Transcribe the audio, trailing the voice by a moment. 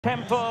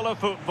Temple of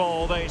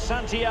football, the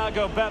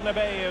Santiago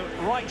Bernabeu,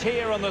 right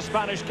here in the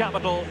Spanish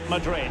capital,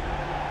 Madrid.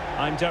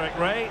 I'm Derek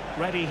Ray,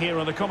 ready here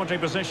in the commentary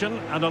position,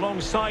 and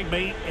alongside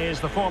me is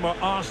the former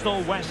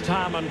Arsenal, West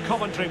Ham and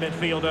Coventry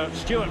midfielder,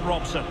 Stuart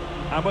Robson.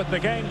 And with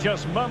the game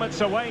just moments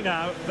away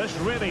now, this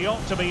really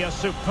ought to be a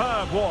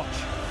superb watch.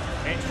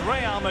 It's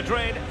Real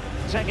Madrid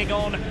taking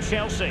on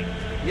Chelsea.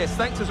 Yes,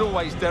 thanks as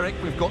always, Derek.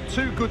 We've got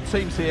two good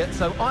teams here,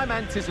 so I'm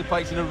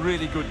anticipating a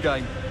really good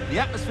game. The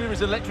atmosphere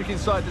is electric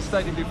inside the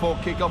stadium before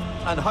kick-off,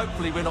 and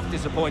hopefully we're not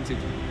disappointed.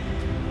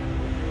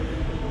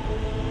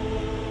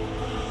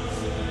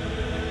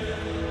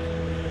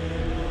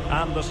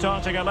 And the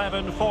starting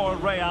 11 for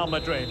Real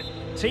Madrid.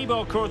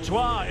 Thibaut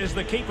Courtois is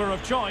the keeper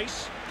of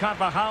choice.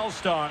 Carvajal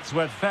starts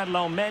with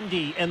Ferland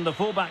Mendy in the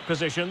fullback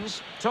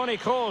positions. Toni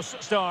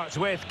Kroos starts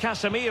with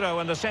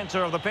Casemiro in the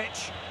centre of the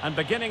pitch. And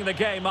beginning the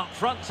game up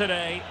front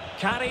today,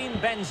 Karim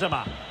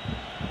Benzema.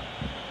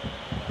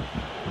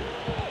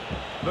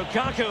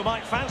 Lukaku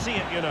might fancy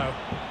it, you know.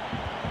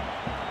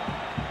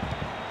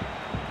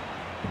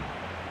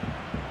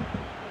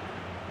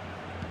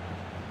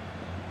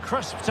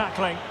 Crisp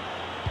tackling.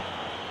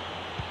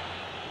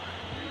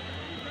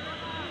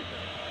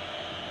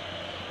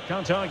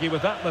 Can't argue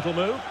with that little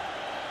move.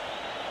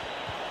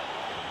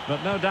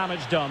 But no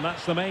damage done,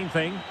 that's the main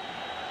thing.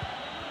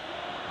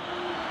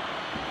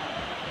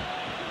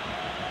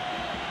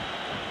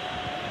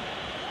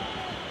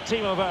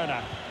 Timo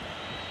Werner.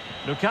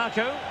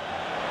 Lukaku.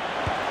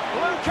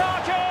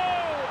 Lukaku!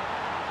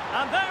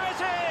 And there it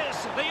is!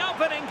 The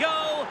opening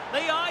goal,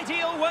 the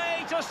ideal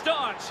way to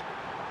start.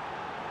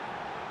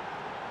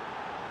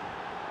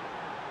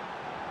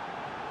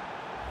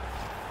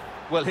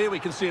 Well, here we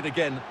can see it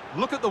again.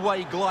 Look at the way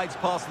he glides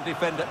past the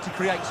defender to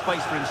create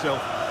space for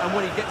himself. And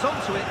when he gets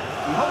onto it,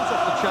 he holds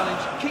off the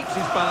challenge, keeps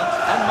his balance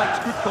and makes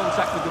good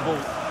contact with the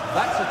ball.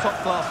 That's a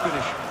top-class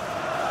finish.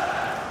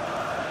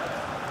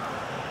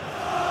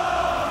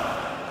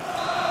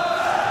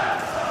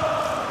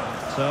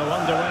 So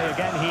underway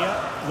again here,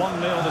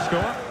 1-0 the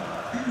score.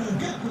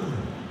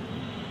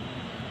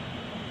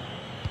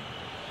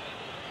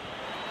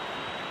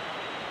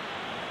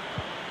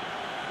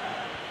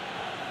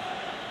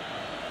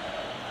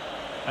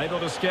 Able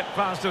to skip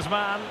past his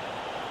man.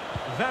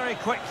 Very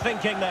quick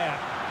thinking there.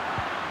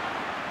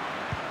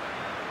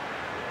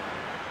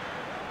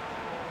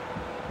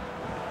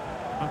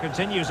 And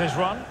continues his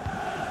run.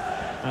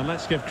 And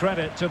let's give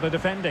credit to the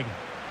defending.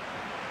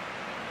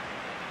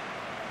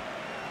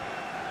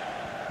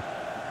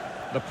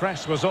 The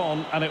press was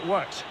on and it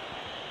worked.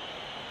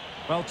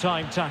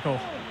 Well-timed tackle.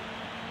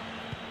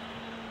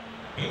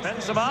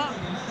 Benzema.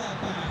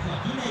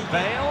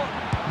 Bale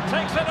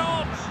takes it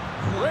on.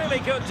 Really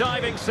good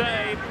diving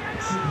save.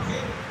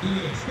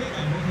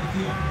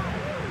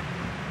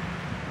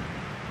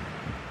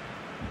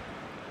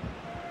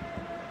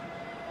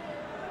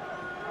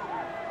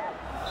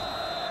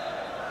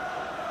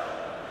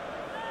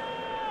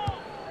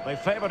 They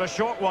favoured a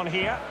short one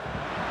here.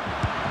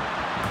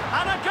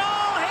 And a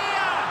goal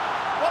here!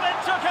 Well,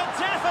 it took a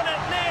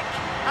definite nick,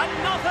 and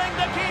nothing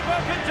the keeper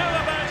could do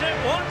about it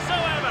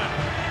whatsoever.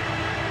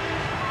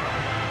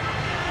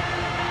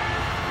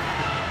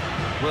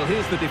 Well,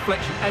 here's the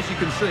deflection, as you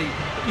can see,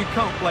 but you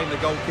can't blame the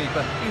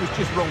goalkeeper. He was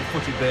just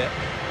wrong-footed there.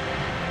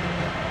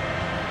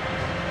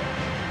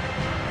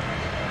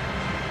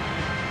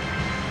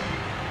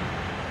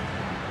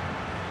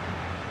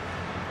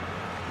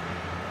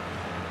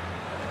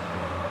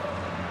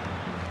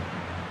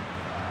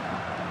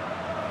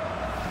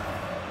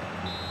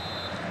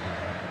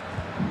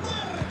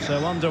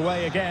 So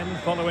underway again,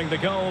 following the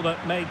goal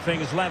that made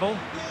things level.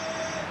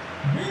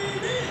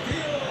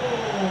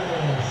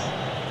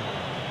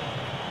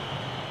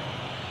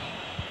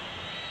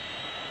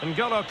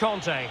 N'Golo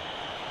Kanté.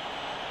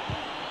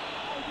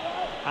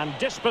 And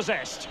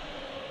dispossessed.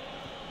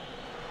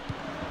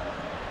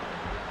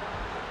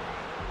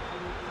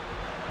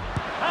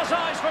 Has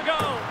eyes for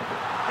goal.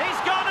 He's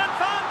gone and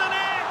found the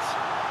net.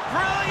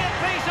 Brilliant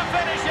piece of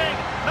finishing.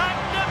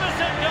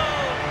 Magnificent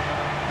goal.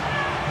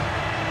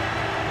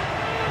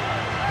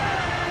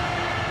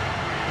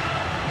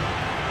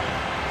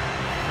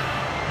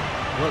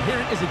 Well, here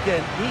it is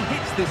again. He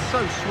hits this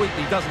so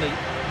sweetly, doesn't he?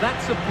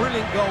 That's a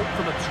brilliant goal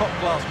from a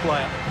top-class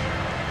player.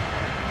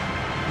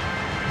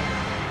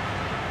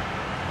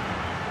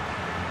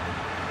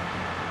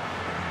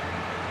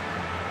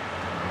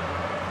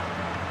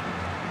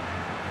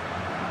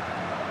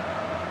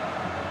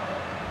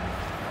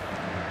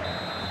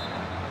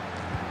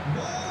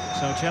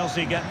 So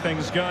Chelsea get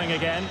things going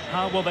again.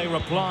 How will they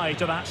reply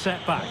to that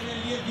setback?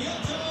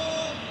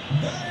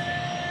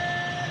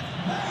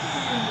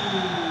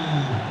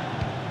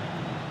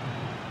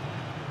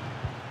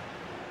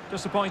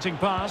 Disappointing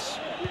pass.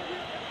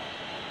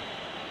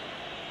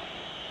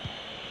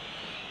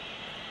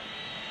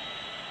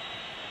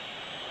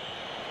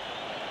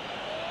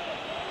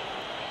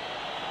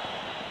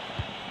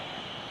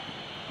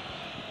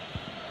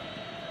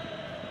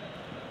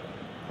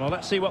 Well,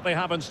 let's see what they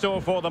have in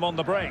store for them on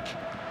the break.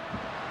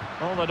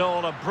 All in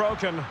all, a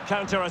broken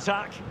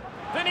counter-attack.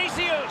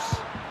 Vinicius!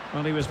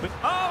 Well, he was...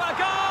 Oh, a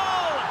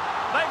goal!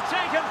 They've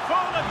taken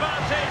full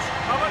advantage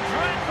of a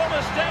dreadful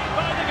mistake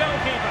by the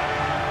goalkeeper.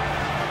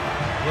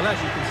 Well, as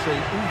you can see,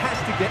 he has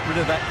to get rid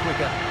of that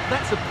quicker.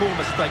 That's a poor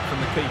mistake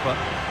from the keeper.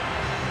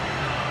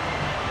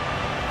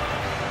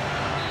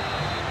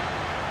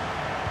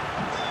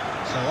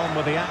 So on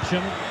with the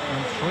action,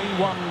 and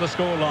 3-1 the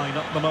scoreline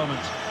at the moment.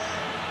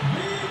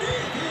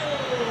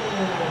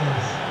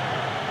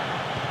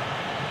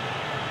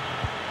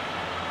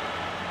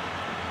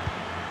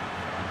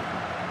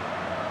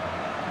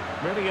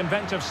 Really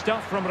inventive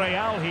stuff from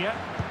Real here.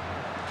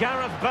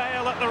 Gareth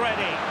Bale at the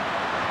ready.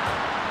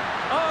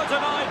 Oh,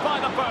 denied by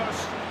the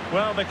post.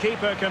 Well, the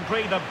keeper can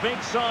breathe a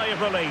big sigh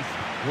of relief.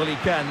 Well, he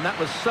can. That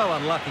was so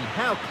unlucky.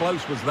 How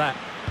close was that?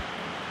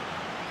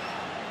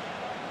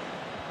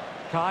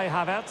 Kai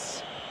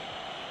Havertz.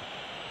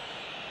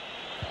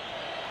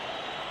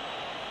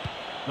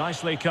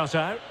 Nicely cut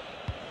out.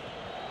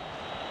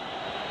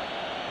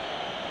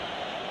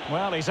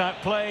 Well, he's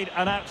outplayed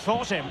and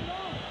outthought him.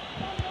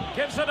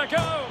 Gives it a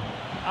go.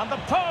 And the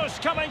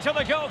post coming to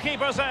the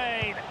goalkeeper's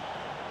aid.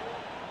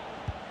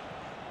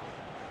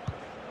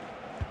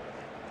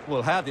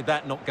 Well, how did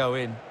that not go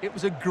in? It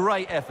was a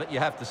great effort, you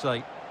have to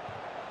say.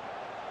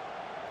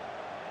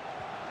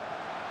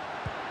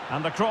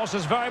 And the cross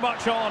is very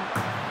much on.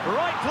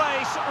 Right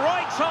place,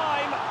 right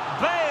time,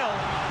 Bale.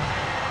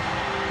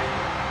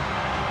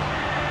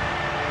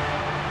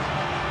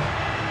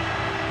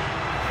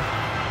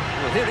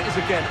 Well, here it is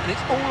again, and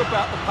it's all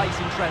about the pace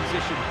in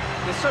transition.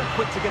 They're so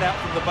quick to get out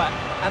from the back,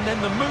 and then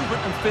the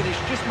movement and finish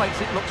just makes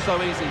it look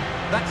so easy.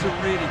 That's a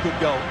really good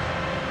goal.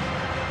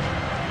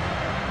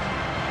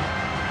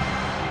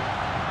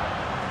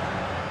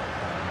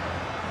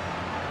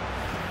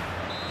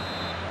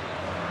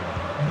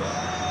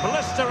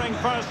 Blistering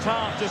first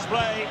half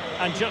display,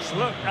 and just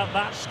look at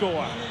that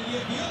score.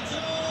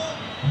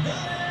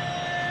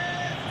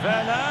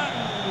 Werner.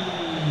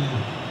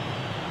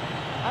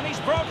 And he's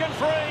broken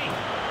free.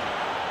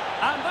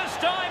 And this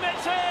time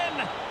it's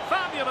in.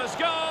 Fabulous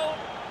goal.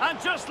 And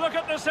just look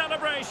at the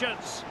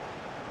celebrations.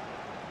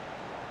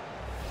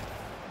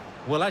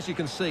 Well, as you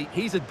can see,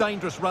 he's a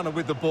dangerous runner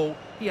with the ball.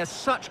 He has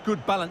such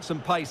good balance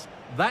and pace.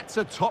 That's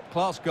a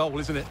top-class goal,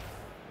 isn't it?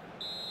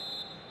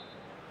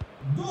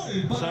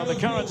 So the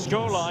current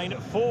scoreline,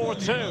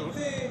 4-2.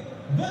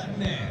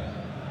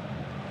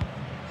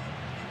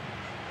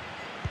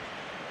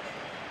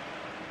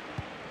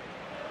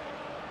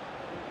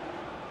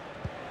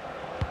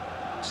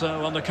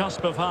 So on the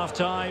cusp of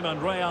half-time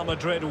and Real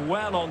Madrid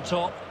well on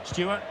top.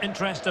 Stuart,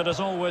 interested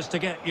as always to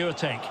get your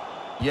take.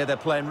 Yeah, they're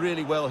playing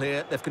really well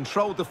here. They've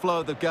controlled the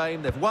flow of the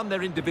game, they've won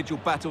their individual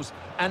battles,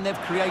 and they've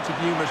created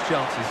numerous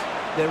chances.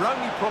 Their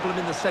only problem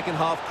in the second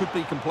half could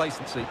be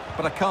complacency,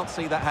 but I can't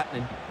see that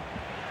happening.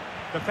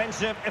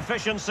 Defensive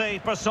efficiency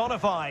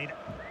personified.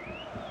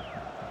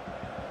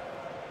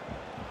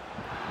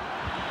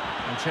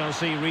 And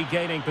Chelsea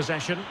regaining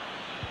possession.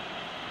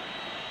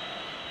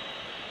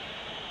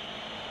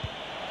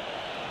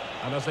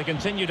 And as they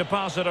continue to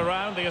pass it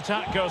around, the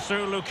attack goes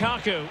through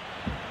Lukaku.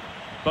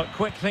 But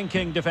quick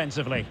thinking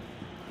defensively.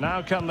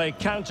 Now can they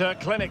counter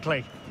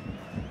clinically?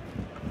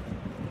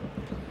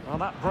 Well,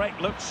 that break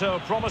looked so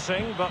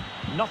promising, but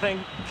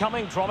nothing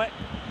coming from it.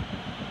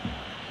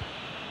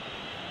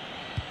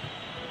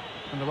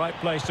 In the right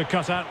place to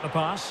cut out the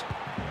pass.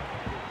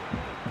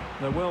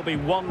 There will be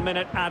 1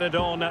 minute added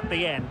on at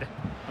the end.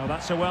 Oh,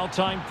 that's a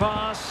well-timed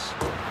pass.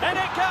 And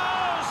it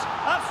goes!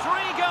 A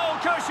 3-goal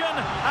cushion,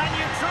 and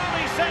you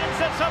truly sense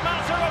it's a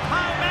matter of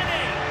how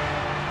many.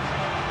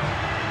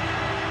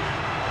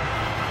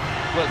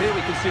 Well, here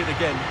we can see it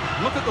again.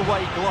 Look at the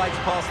way he glides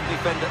past the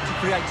defender to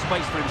create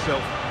space for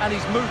himself. And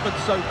his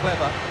movement's so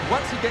clever.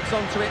 Once he gets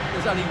onto it,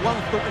 there's only one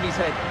thought in his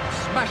head.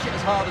 Smash it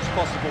as hard as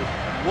possible.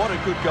 What a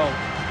good goal.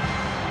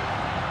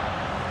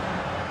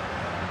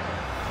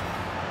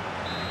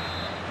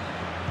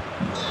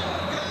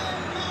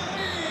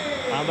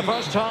 And the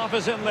first half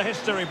is in the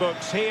history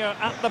books here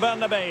at the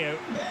Bernabeu.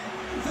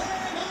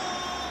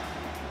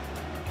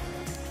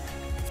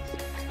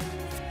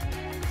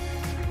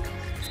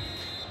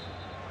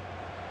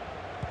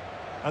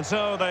 And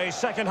so the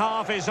second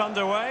half is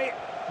underway.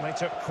 They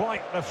took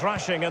quite the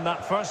thrashing in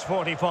that first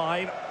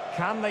 45.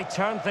 Can they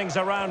turn things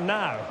around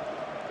now?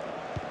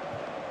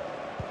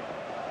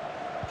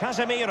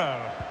 Casemiro.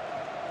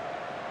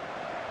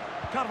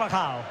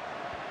 Carvajal.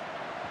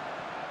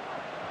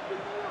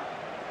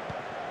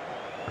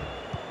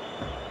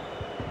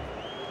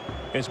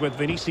 Is with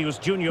Vinicius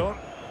Junior.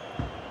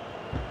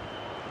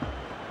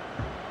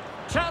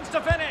 Chance to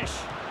finish.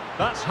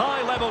 That's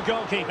high-level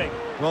goalkeeping.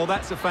 Well,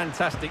 that's a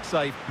fantastic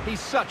save. He's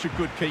such a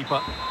good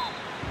keeper.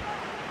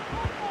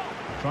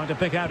 Trying to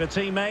pick out a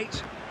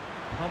teammate.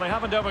 Well, they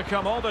haven't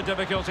overcome all the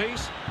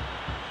difficulties.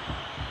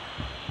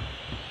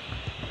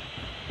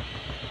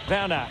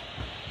 Werner.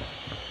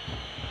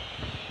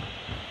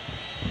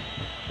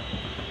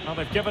 Well,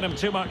 they've given him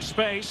too much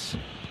space,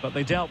 but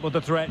they dealt with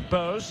the threat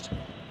posed.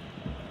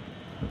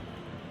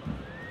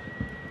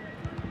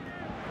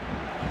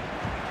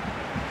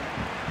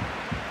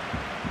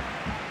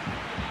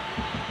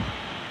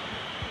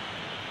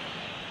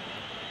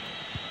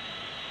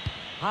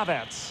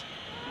 Havertz.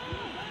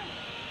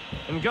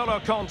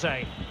 N'Golo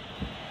Conte.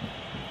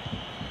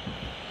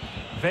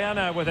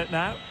 Werner with it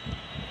now.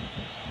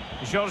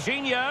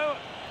 Jorginho.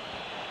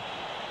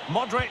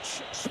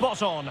 Modric,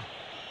 spot on.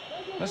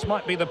 This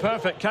might be the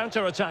perfect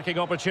counter-attacking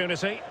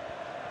opportunity.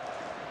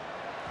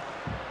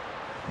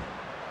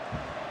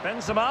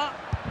 Benzema.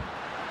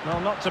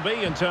 Well, not to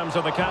be in terms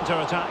of the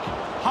counter-attack.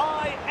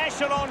 High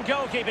echelon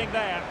goalkeeping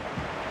there.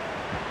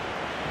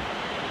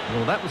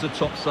 Well, that was a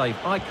top save.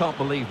 I can't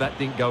believe that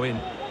didn't go in.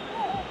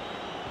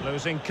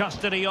 Losing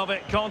custody of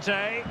it,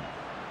 Conte.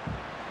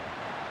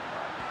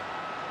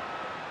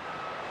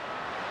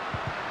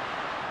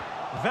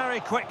 Very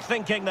quick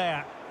thinking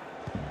there.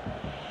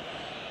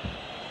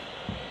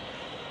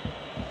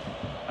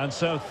 And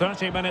so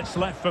 30 minutes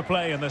left for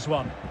play in this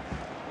one.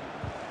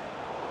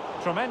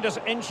 Tremendous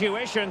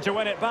intuition to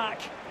win it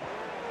back.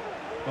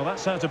 Well,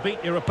 that's how to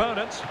beat your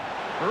opponent.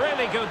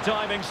 Really good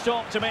diving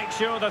stop to make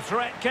sure the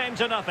threat came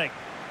to nothing.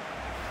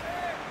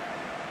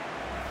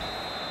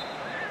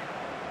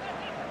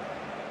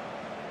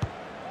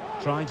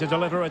 Trying to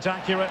deliver it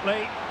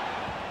accurately.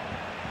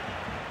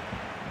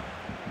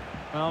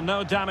 Well,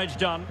 no damage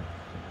done.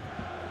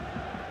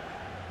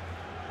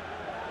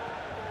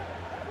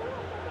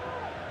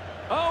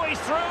 Oh, he's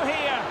through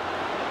here.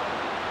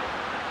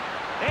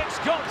 It's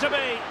got to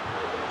be.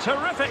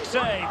 Terrific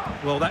save.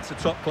 Well, that's a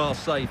top-class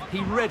save. He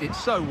read it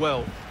so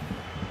well.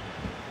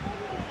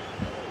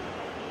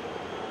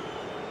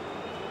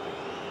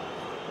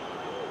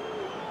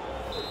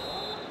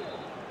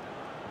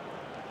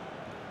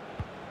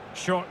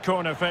 Short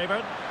corner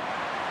favoured.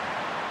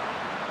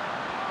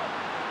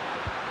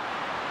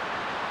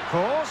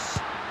 Cross.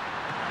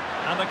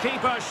 And the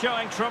keeper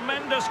showing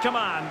tremendous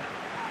command.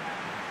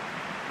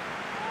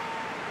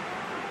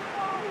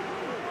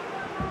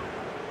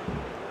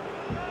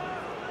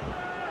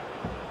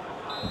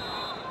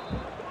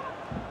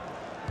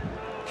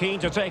 Keen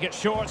to take it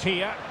short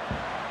here.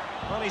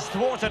 Well, he's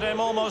thwarted him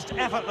almost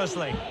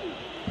effortlessly.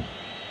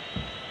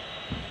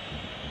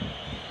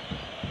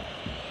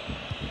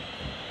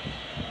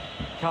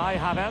 Kai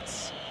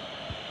Havertz.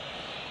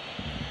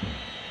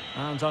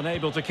 And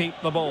unable to keep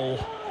the ball.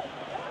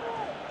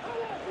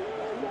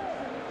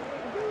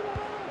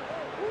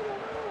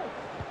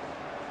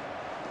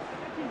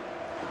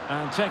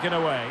 And taken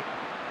away.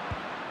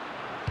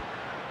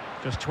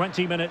 Just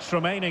 20 minutes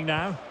remaining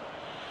now.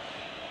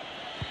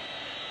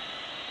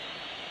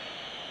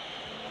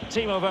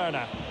 Timo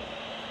Werner.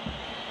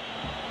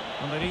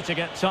 And they need to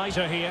get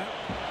tighter here.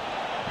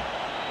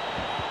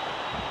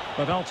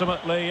 But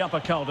ultimately up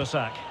a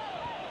cul-de-sac.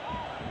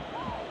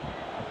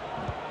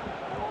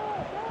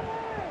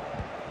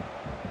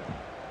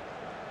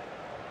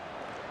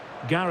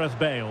 Gareth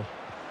Bale.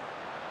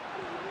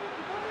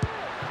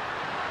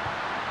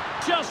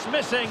 Just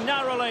missing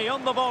narrowly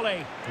on the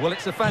volley. Well,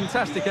 it's a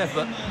fantastic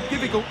effort.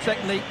 Difficult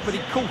technique, but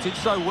he caught it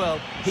so well.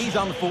 He's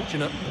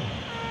unfortunate.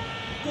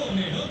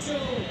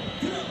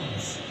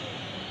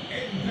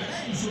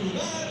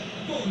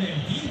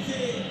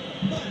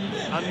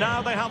 And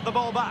now they have the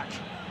ball back.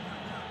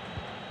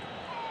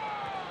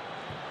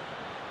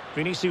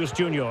 Vinicius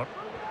Junior.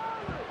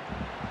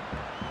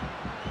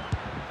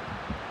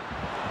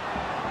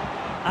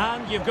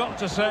 And you've got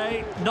to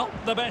say, not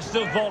the best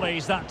of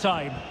volleys that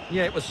time.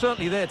 Yeah, it was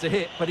certainly there to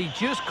hit, but he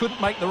just couldn't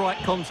make the right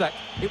contact.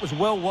 It was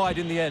well wide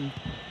in the end.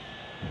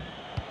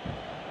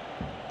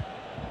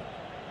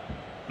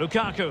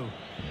 Lukaku.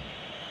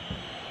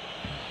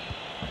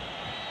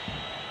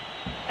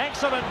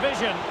 Excellent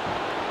vision.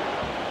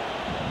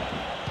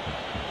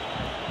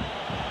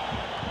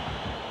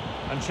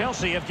 And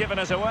Chelsea have given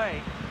us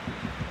away.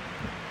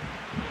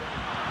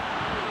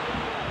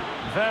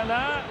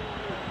 Werner.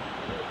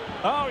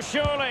 Oh,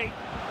 surely.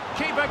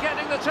 Keeper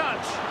getting the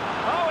touch.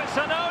 Oh, it's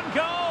an own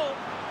goal.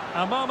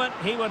 A moment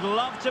he would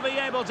love to be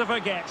able to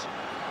forget.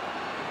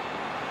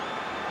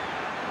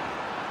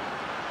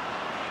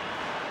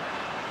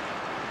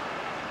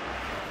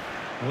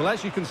 Well,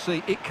 as you can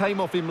see, it came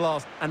off him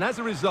last, and as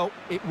a result,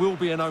 it will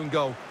be an own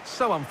goal.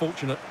 So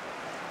unfortunate.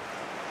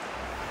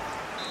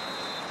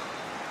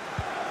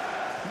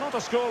 Not a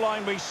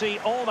scoreline we see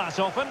all that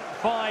often.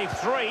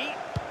 5-3.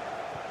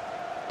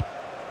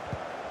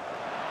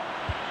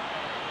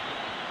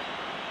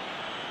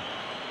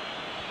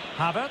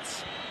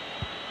 Havertz.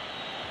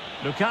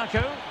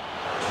 Lukaku.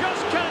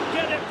 Just can't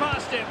get it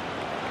past him.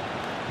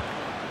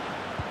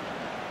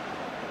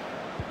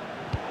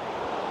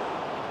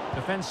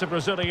 Defensive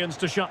Brazilians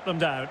to shut them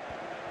down.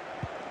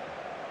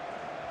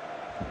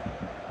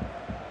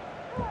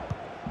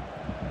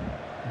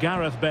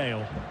 Gareth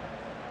Bale.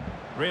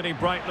 Really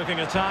bright-looking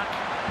attack.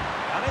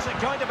 And is it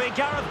going to be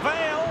Gareth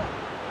Bale?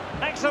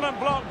 Excellent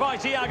block by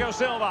Thiago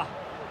Silva.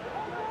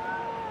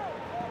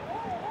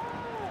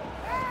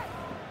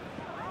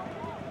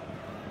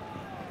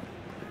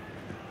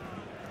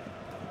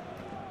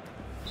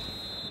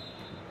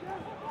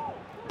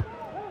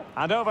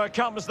 And over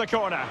comes the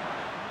corner.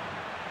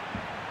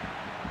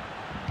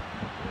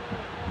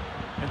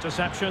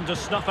 Interception to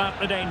snuff out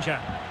the danger.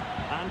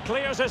 And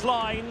clears his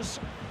lines.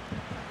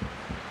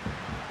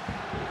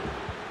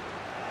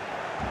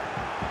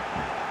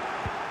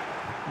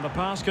 The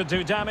pass could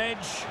do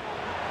damage.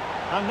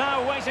 And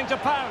now waiting to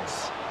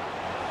pounce.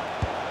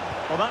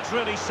 Well, that's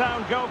really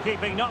sound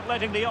goalkeeping, not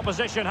letting the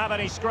opposition have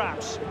any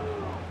scraps.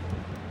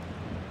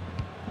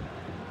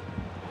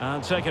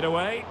 And take it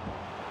away.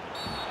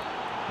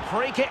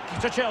 Free kick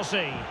to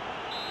Chelsea.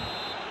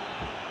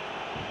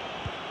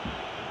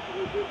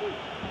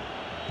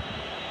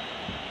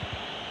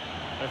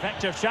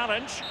 Effective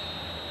challenge.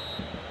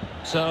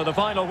 So the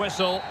final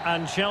whistle,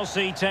 and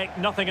Chelsea take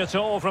nothing at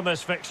all from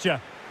this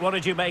fixture. What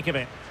did you make of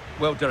it?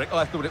 Well, Derek,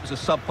 I thought it was a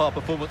subpar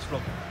performance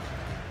from them.